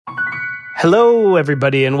Hello,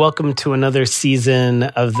 everybody, and welcome to another season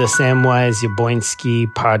of the Samwise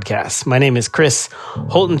Jablonski podcast. My name is Chris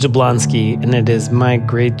Holton Jablonski, and it is my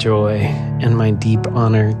great joy and my deep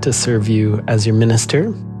honor to serve you as your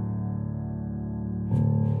minister.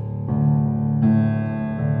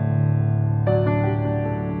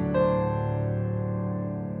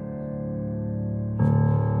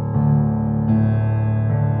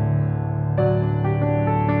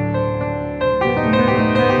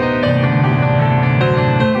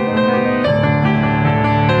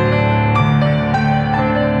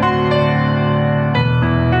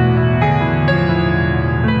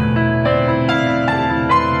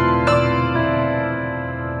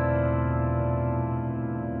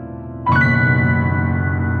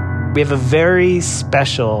 We have a very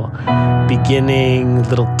special beginning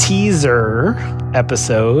little teaser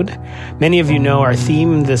episode. Many of you know our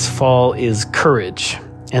theme this fall is courage.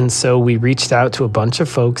 And so we reached out to a bunch of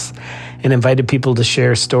folks and invited people to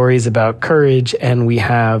share stories about courage. And we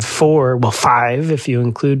have five, if you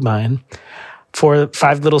include mine,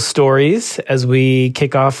 five little stories as we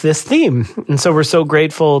kick off this theme. And so we're so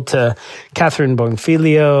grateful to Catherine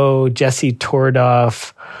Bonfilio, Jesse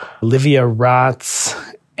Tordoff, Olivia Rotz,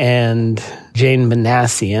 and Jane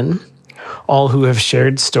Manassian, all who have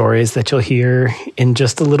shared stories that you'll hear in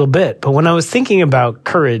just a little bit. But when I was thinking about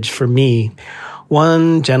courage for me,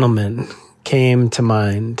 one gentleman came to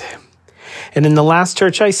mind. And in the last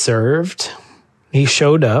church I served, he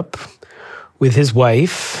showed up with his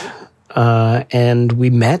wife, and we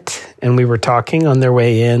met and we were talking on their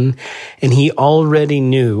way in. And he already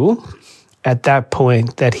knew at that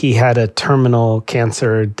point that he had a terminal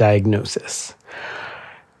cancer diagnosis,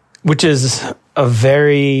 which is a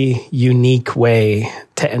very unique way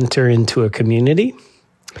to enter into a community.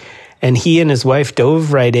 And he and his wife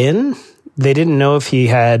dove right in. They didn't know if he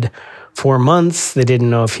had 4 months. They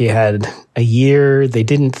didn't know if he had a year. They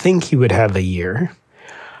didn't think he would have a year.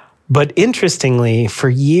 But interestingly, for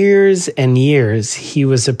years and years, he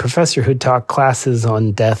was a professor who taught classes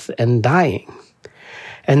on death and dying.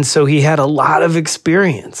 And so he had a lot of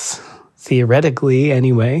experience, theoretically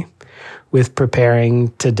anyway, with preparing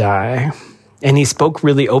to die. And he spoke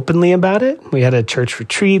really openly about it. We had a church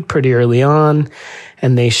retreat pretty early on,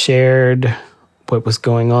 and they shared what was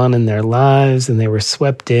going on in their lives, and they were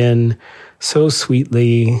swept in so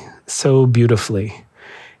sweetly, so beautifully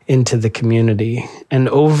into the community. And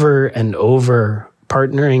over,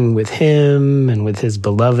 partnering with him and with his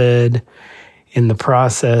beloved in the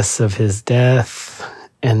process of his death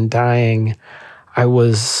and dying, I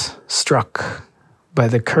was struck by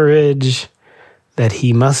the courage that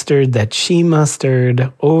he mustered, that she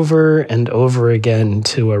mustered over and over again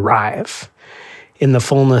to arrive in the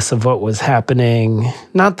fullness of what was happening.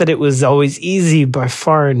 Not that it was always easy, by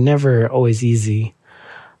far never always easy,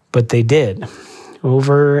 but they did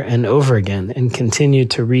over and over again and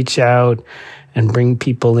continued to reach out and bring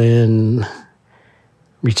people in,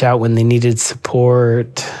 reach out when they needed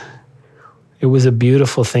support. It was a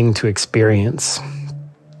beautiful thing to experience.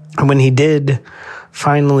 And when he did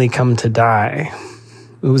finally come to die,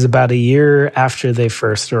 it was about a year after they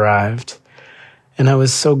first arrived. And I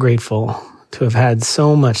was so grateful to have had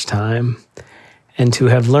so much time and to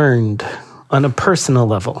have learned on a personal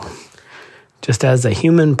level, just as a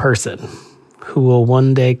human person who will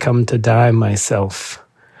one day come to die myself,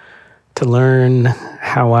 to learn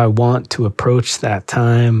how I want to approach that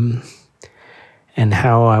time and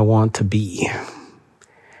how I want to be,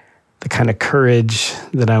 the kind of courage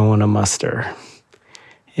that I want to muster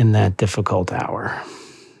in that difficult hour.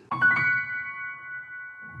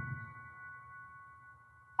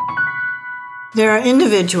 There are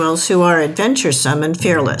individuals who are adventuresome and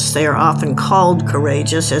fearless. They are often called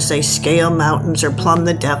courageous as they scale mountains or plumb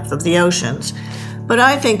the depth of the oceans. But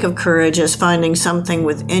I think of courage as finding something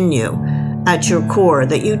within you, at your core,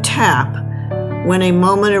 that you tap when a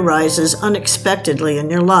moment arises unexpectedly in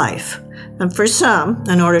your life. And for some,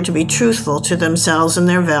 in order to be truthful to themselves and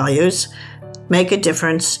their values, make a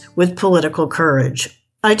difference with political courage.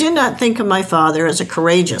 I did not think of my father as a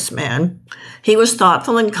courageous man. He was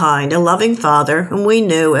thoughtful and kind, a loving father whom we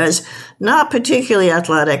knew as not particularly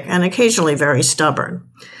athletic and occasionally very stubborn.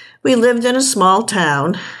 We lived in a small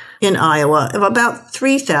town in Iowa of about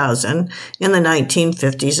 3,000 in the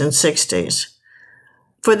 1950s and 60s.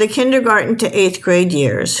 For the kindergarten to 8th grade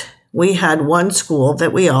years, we had one school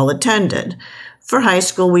that we all attended. For high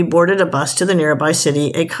school, we boarded a bus to the nearby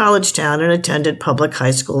city, a college town, and attended public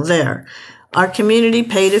high school there. Our community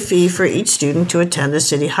paid a fee for each student to attend the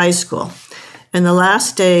city high school. In the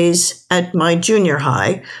last days at my junior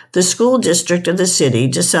high, the school district of the city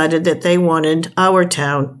decided that they wanted our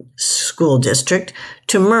town school district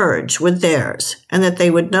to merge with theirs and that they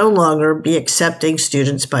would no longer be accepting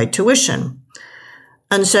students by tuition.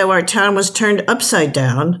 And so our town was turned upside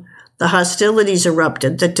down. The hostilities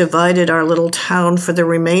erupted that divided our little town for the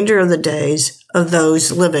remainder of the days of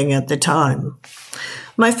those living at the time.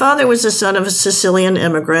 My father was the son of Sicilian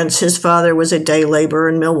immigrants. His father was a day laborer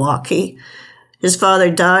in Milwaukee. His father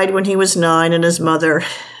died when he was 9 and his mother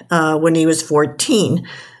when he was 14.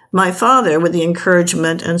 My father, with the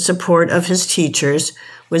encouragement and support of his teachers,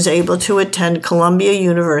 was able to attend Columbia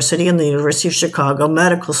University and the University of Chicago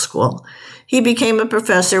Medical School. He became a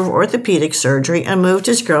professor of orthopedic surgery and moved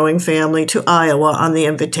his growing family to Iowa on the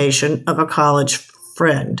invitation of a college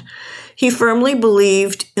friend. He firmly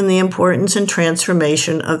believed in the importance and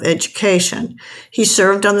transformation of education. He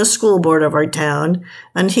served on the school board of our town,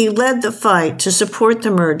 and he led the fight to support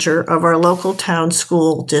the merger of our local town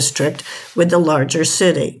school district with the larger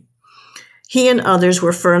city. He and others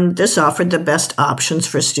were firm that this offered the best options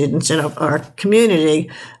for students in our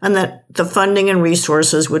community and that the funding and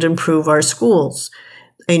resources would improve our schools.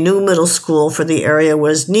 A new middle school for the area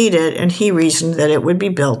was needed, and he reasoned that it would be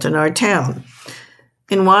built in our town.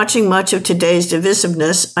 In watching much of today's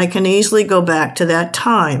divisiveness, I can easily go back to that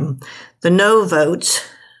time. The no votes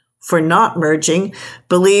for not merging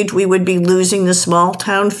believed we would be losing the small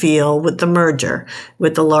town feel with the merger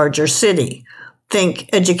with the larger city. Think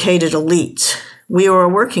educated elites. We were a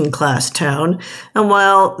working class town, and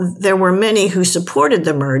while there were many who supported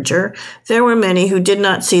the merger, there were many who did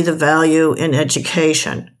not see the value in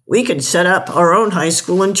education. We could set up our own high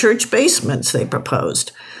school in church basements, they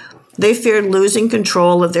proposed. They feared losing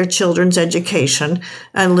control of their children's education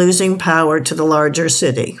and losing power to the larger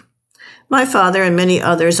city. My father and many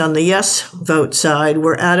others on the yes vote side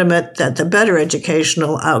were adamant that the better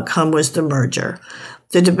educational outcome was the merger.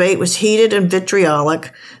 The debate was heated and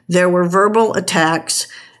vitriolic. There were verbal attacks,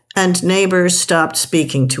 and neighbors stopped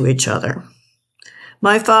speaking to each other.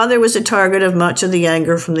 My father was a target of much of the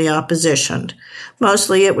anger from the opposition.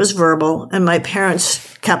 Mostly it was verbal, and my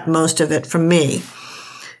parents kept most of it from me.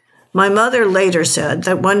 My mother later said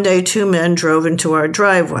that one day 2 men drove into our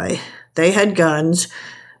driveway. They had guns,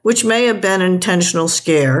 which may have been an intentional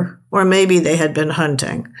scare, or maybe they had been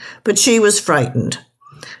hunting, but she was frightened.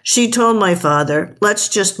 She told my father, "Let's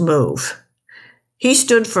just move." He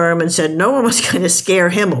stood firm and said no one was going to scare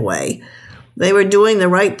him away. They were doing the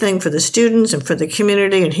right thing for the students and for the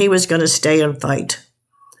community, and he was going to stay and fight.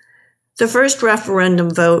 The first referendum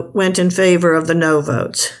vote went in favor of the no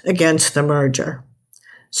votes, against the merger.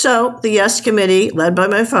 So the Yes Committee, led by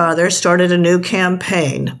my father, started a new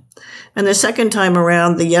campaign. And the second time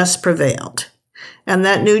around, the yes prevailed. And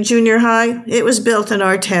that new junior high, it was built in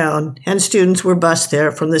our town, and students were bused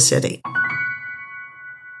there from the city.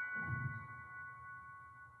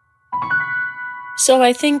 So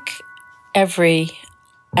I think every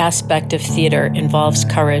aspect of theater involves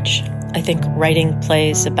courage. I think writing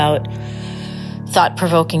plays about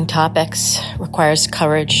thought-provoking topics requires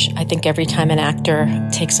courage. I think every time an actor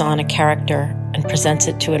takes on a character and presents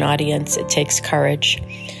it to an audience, it takes courage.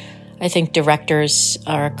 I think directors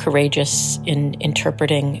are courageous in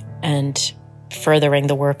interpreting and furthering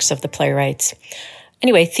the works of the playwrights.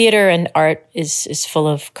 Anyway, theater and art is full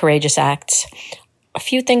of courageous acts. A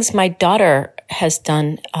few things my daughter has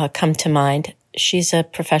done come to mind. She's a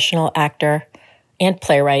professional actor and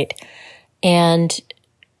playwright, and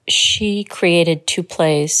she created 2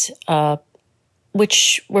 plays,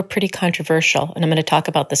 which were pretty controversial. And I'm going to talk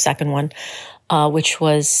about the second one, which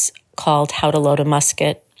was called How to Load a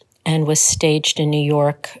Musket and was staged in New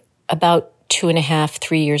York about 2.5,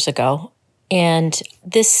 3 years ago. And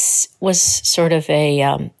this was sort of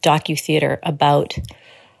a docu-theater about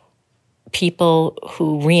people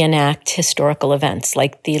who reenact historical events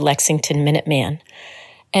like the Lexington Minuteman.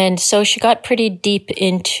 And so she got pretty deep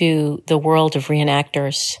into the world of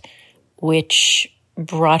reenactors, which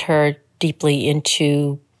brought her deeply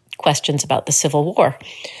into questions about the Civil War.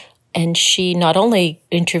 And she not only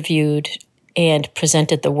interviewed and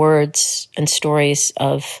presented the words and stories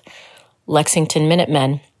of Lexington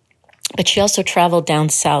Minutemen, but she also traveled down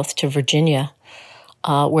south to Virginia,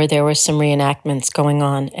 where there were some reenactments going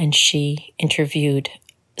on, and she interviewed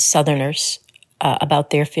Southerners about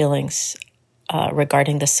their feelings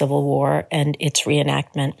regarding the Civil War and its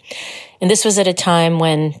reenactment. And this was at a time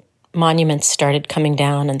when monuments started coming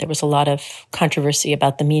down and there was a lot of controversy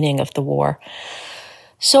about the meaning of the war.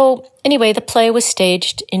 So anyway, the play was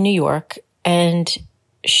staged in New York, and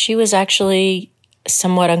she was actually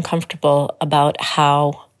somewhat uncomfortable about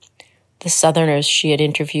how the Southerners she had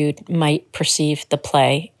interviewed might perceive the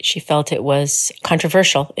play. She felt it was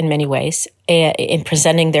controversial in many ways in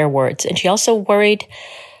presenting their words. And she also worried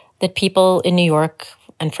that people in New York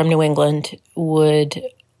and from New England would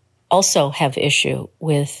also have issue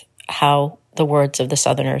with how the words of the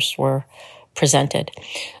Southerners were presented.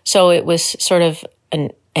 So it was sort of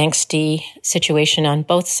an angsty situation on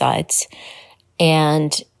both sides.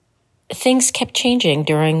 And things kept changing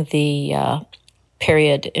during the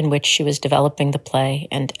period in which she was developing the play,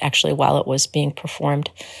 and actually while it was being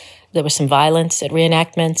performed. There was some violence at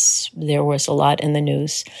reenactments. There was a lot in the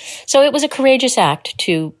news. So it was a courageous act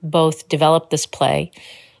to both develop this play,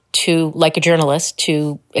 to, like a journalist,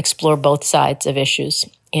 to explore both sides of issues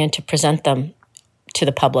and to present them to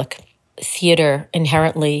the public. Theater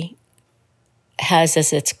inherently has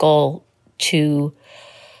as its goal to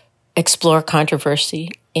explore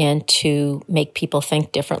controversy and to make people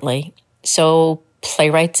think differently. So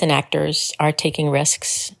playwrights and actors are taking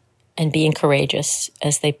risks and being courageous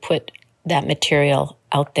as they put that material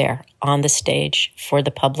out there on the stage for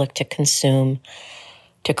the public to consume,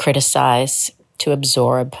 to criticize, to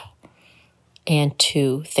absorb, and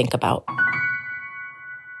to think about.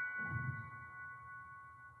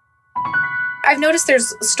 I've noticed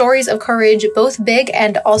there's stories of courage, both big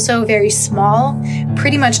and also very small,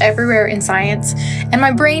 pretty much everywhere in science. And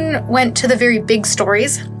my brain went to the very big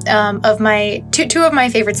stories of my two of my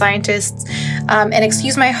favorite scientists. And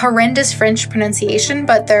excuse my horrendous French pronunciation,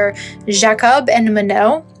 but they're Jacob and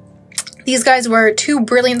Monod. These guys were two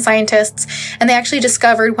brilliant scientists, and they actually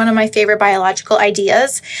discovered one of my favorite biological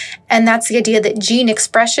ideas, and that's the idea that gene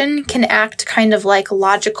expression can act kind of like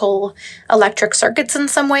logical electric circuits in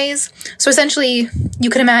some ways. So essentially,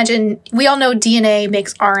 you can imagine, we all know DNA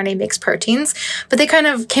makes RNA makes proteins, but they kind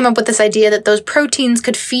of came up with this idea that those proteins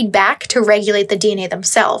could feed back to regulate the DNA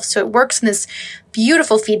themselves. So it works in this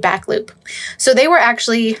beautiful feedback loop. So they were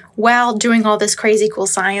actually, while doing all this crazy cool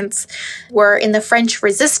science, were in the French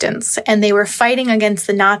resistance, and they were fighting against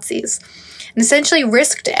the Nazis, and essentially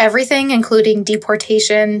risked everything, including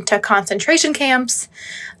deportation to concentration camps,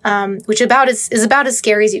 which is about as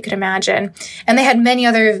scary as you can imagine. And they had many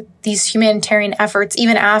other these humanitarian efforts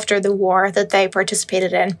even after the war that they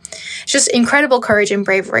participated in. It's just incredible courage and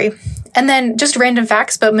bravery. And then just random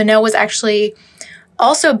facts, but Monod was actually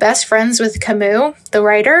also best friends with Camus, the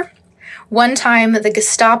writer. One time, the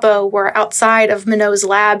Gestapo were outside of Monod's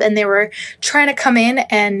lab, and they were trying to come in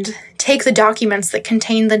and take the documents that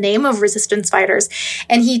contained the name of resistance fighters.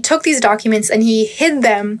 And he took these documents and he hid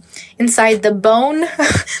them inside the bone,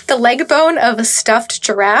 the leg bone of a stuffed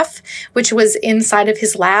giraffe, which was inside of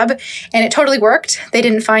his lab. And it totally worked. They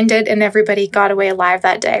didn't find it, and everybody got away alive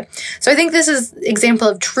that day. So I think this is an example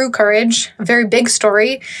of true courage, a very big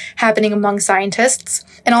story happening among scientists,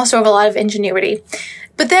 and also of a lot of ingenuity.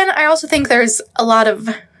 But then I also think there's a lot of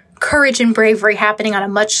courage and bravery happening on a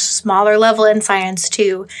much smaller level in science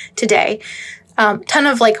too today. Ton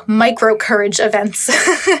of like micro courage events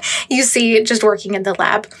you see just working in the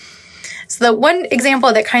lab. So the one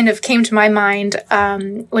example that kind of came to my mind,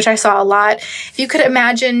 which I saw a lot, if you could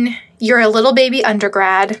imagine you're a little baby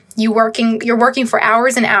undergrad, you're working for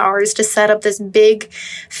hours and hours to set up this big,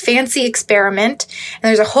 fancy experiment, and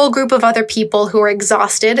there's a whole group of other people who are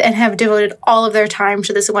exhausted and have devoted all of their time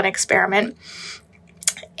to this one experiment.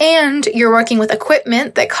 And you're working with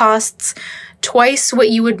equipment that costs twice what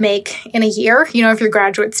you would make in a year, if you're a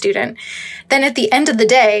graduate student. Then at the end of the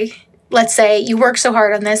day, let's say you work so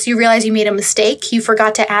hard on this, you realize you made a mistake, you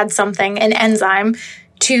forgot to add something, an enzyme,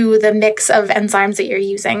 to the mix of enzymes that you're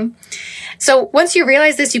using. So once you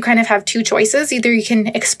realize this, you kind of have two choices. Either you can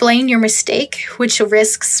explain your mistake, which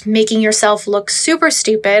risks making yourself look super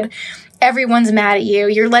stupid, everyone's mad at you,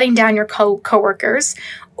 you're letting down your coworkers,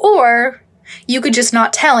 or you could just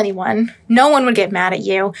not tell anyone, no one would get mad at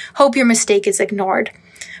you, hope your mistake is ignored.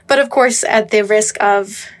 But of course, at the risk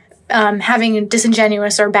of having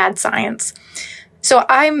disingenuous or bad science. So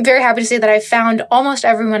I'm very happy to say that I've found almost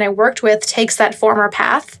everyone I worked with takes that former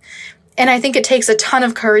path. And I think it takes a ton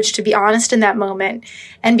of courage to be honest in that moment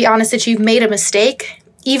and be honest that you've made a mistake,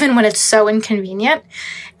 even when it's so inconvenient.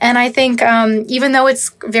 And I think even though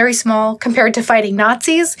it's very small compared to fighting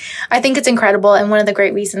Nazis, I think it's incredible. And one of the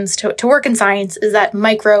great reasons to work in science is that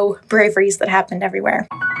micro braveries that happen everywhere.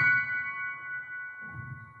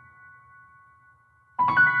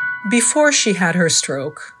 Before she had her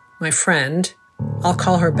stroke, my friend, I'll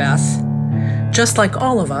call her Beth, just like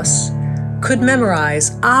all of us, could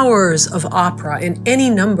memorize hours of opera in any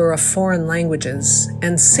number of foreign languages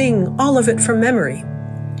and sing all of it from memory.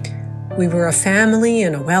 We were a family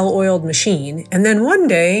in a well-oiled machine, and then one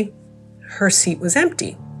day, her seat was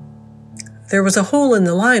empty. There was a hole in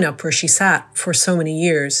the lineup where she sat for so many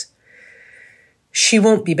years. She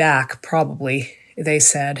won't be back, probably, they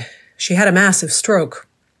said. She had a massive stroke.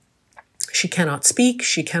 She cannot speak,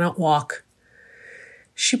 she cannot walk.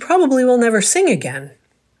 She probably will never sing again.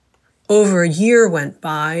 Over a year went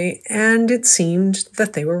by, and it seemed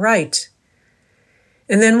that they were right.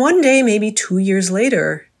 And then one day, maybe 2 years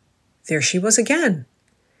later, there she was again.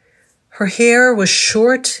 Her hair was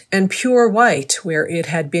short and pure white where it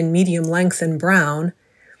had been medium length and brown,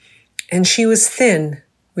 and she was thin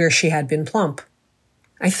where she had been plump.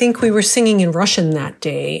 I think we were singing in Russian that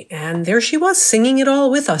day, and there she was singing it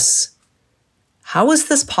all with us. How was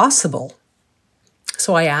this possible?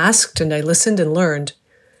 So I asked and I listened and learned.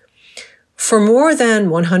 For more than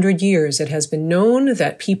 100 years, it has been known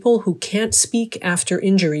that people who can't speak after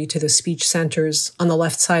injury to the speech centers on the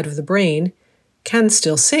left side of the brain can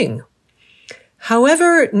still sing.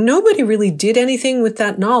 However, nobody really did anything with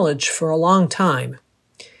that knowledge for a long time.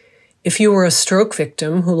 If you were a stroke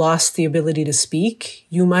victim who lost the ability to speak,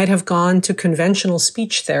 you might have gone to conventional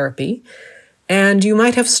speech therapy, and you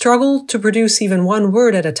might have struggled to produce even one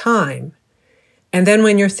word at a time. And then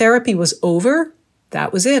when your therapy was over,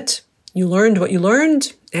 that was it. You learned what you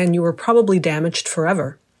learned, and you were probably damaged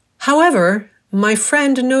forever. However, my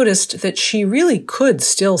friend noticed that she really could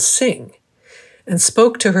still sing and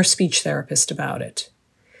spoke to her speech therapist about it.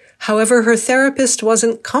 However, her therapist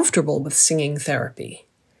wasn't comfortable with singing therapy.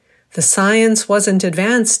 The science wasn't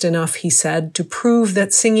advanced enough, he said, to prove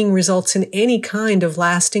that singing results in any kind of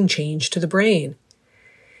lasting change to the brain.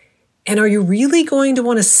 And are you really going to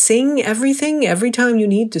want to sing everything every time you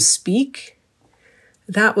need to speak?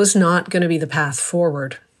 That was not going to be the path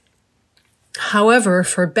forward. However,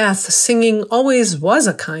 for Beth, singing always was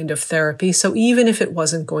a kind of therapy, so even if it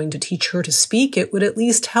wasn't going to teach her to speak, it would at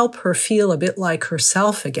least help her feel a bit like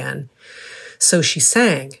herself again. So she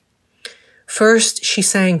sang. First, she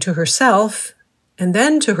sang to herself, and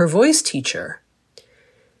then to her voice teacher.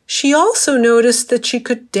 She also noticed that she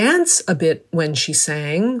could dance a bit when she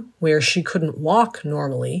sang, where she couldn't walk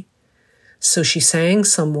normally. So she sang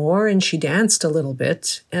some more and she danced a little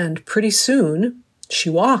bit, and pretty soon she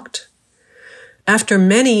walked. After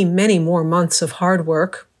many, many more months of hard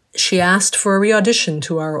work, she asked for a re-audition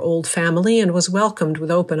to our old family and was welcomed with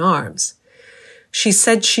open arms. She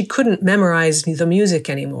said she couldn't memorize the music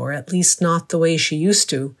anymore, at least not the way she used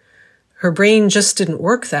to. Her brain just didn't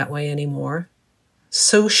work that way anymore.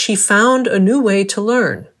 So she found a new way to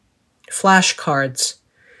learn. Flashcards,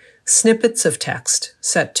 snippets of text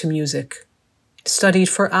set to music, studied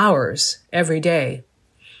for hours every day.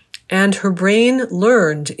 And her brain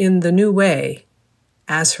learned in the new way,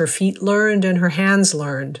 as her feet learned and her hands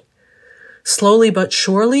learned. Slowly but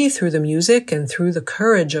surely, through the music and through the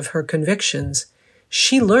courage of her convictions,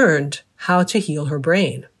 she learned how to heal her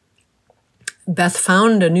brain. Beth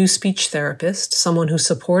found a new speech therapist, someone who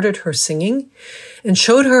supported her singing, and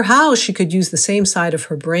showed her how she could use the same side of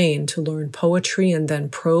her brain to learn poetry and then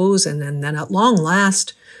prose and then at long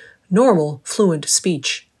last, normal, fluent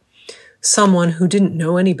speech. Someone who didn't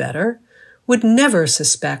know any better would never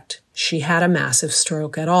suspect she had a massive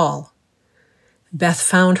stroke at all. Beth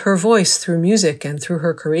found her voice through music, and through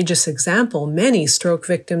her courageous example, many stroke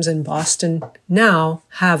victims in Boston now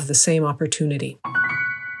have the same opportunity.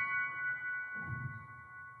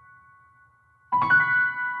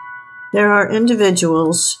 There are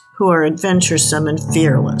individuals who are adventuresome and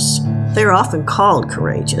fearless. They are often called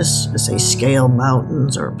courageous as they scale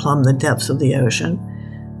mountains or plumb the depths of the ocean.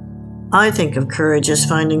 I think of courage as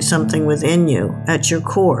finding something within you, at your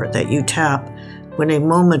core, that you tap when a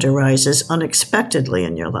moment arises unexpectedly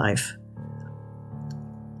in your life.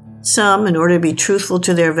 Some, in order to be truthful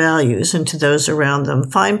to their values and to those around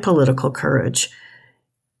them, find political courage,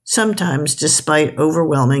 sometimes despite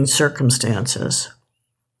overwhelming circumstances.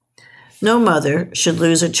 No mother should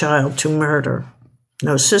lose a child to murder.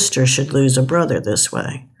 No sister should lose a brother this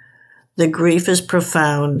way. The grief is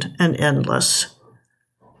profound and endless.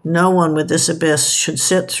 No one with this abyss should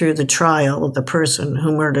sit through the trial of the person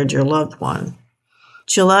who murdered your loved one.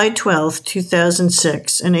 July 12,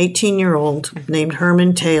 2006, an 18-year-old named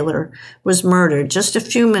Herman Taylor was murdered just a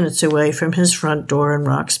few minutes away from his front door in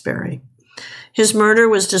Roxbury. His murder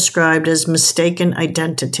was described as mistaken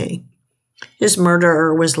identity. His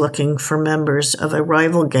murderer was looking for members of a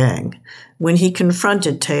rival gang when he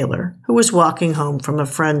confronted Taylor, who was walking home from a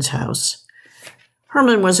friend's house.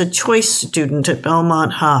 Herman was a choice student at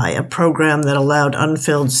Belmont High, a program that allowed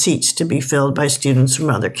unfilled seats to be filled by students from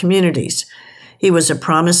other communities. He was a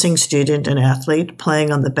promising student and athlete playing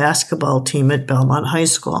on the basketball team at Belmont High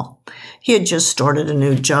School. He had just started a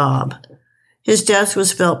new job. His death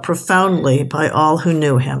was felt profoundly by all who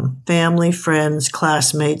knew him, family, friends,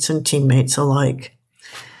 classmates, and teammates alike.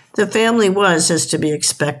 The family was, as to be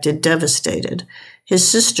expected, devastated. His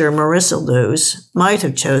sister, Marissa Lewes, might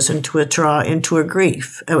have chosen to withdraw into a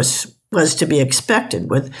grief, as was to be expected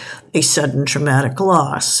with a sudden traumatic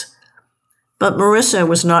loss. But Marissa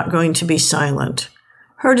was not going to be silent.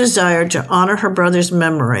 Her desire to honor her brother's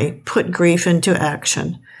memory put grief into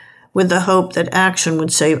action, with the hope that action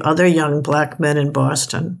would save other young Black men in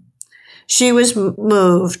Boston. She was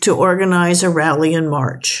moved to organize a rally in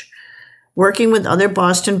March. Working with other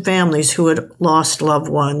Boston families who had lost loved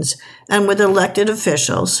ones and with elected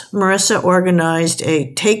officials, Marissa organized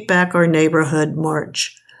a Take Back Our Neighborhood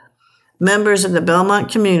march. Members of the Belmont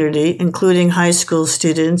community, including high school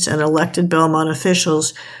students and elected Belmont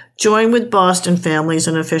officials, joined with Boston families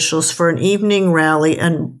and officials for an evening rally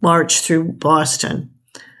and march through Boston.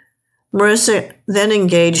 Marissa then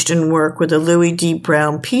engaged in work with the Louis D.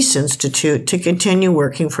 Brown Peace Institute to continue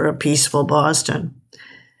working for a peaceful Boston.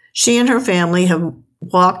 She and her family have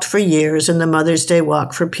walked for years in the Mother's Day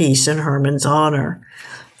Walk for Peace in Herman's honor.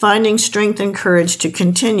 Finding strength and courage to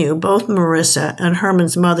continue, both Marissa and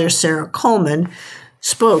Herman's mother, Sarah Coleman,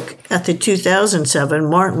 spoke at the 2007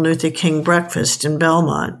 Martin Luther King breakfast in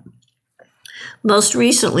Belmont. Most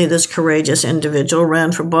recently, this courageous individual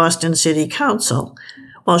ran for Boston City Council.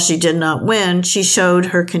 While she did not win, she showed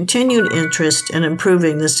her continued interest in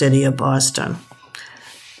improving the city of Boston.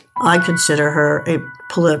 I consider her a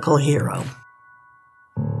political hero.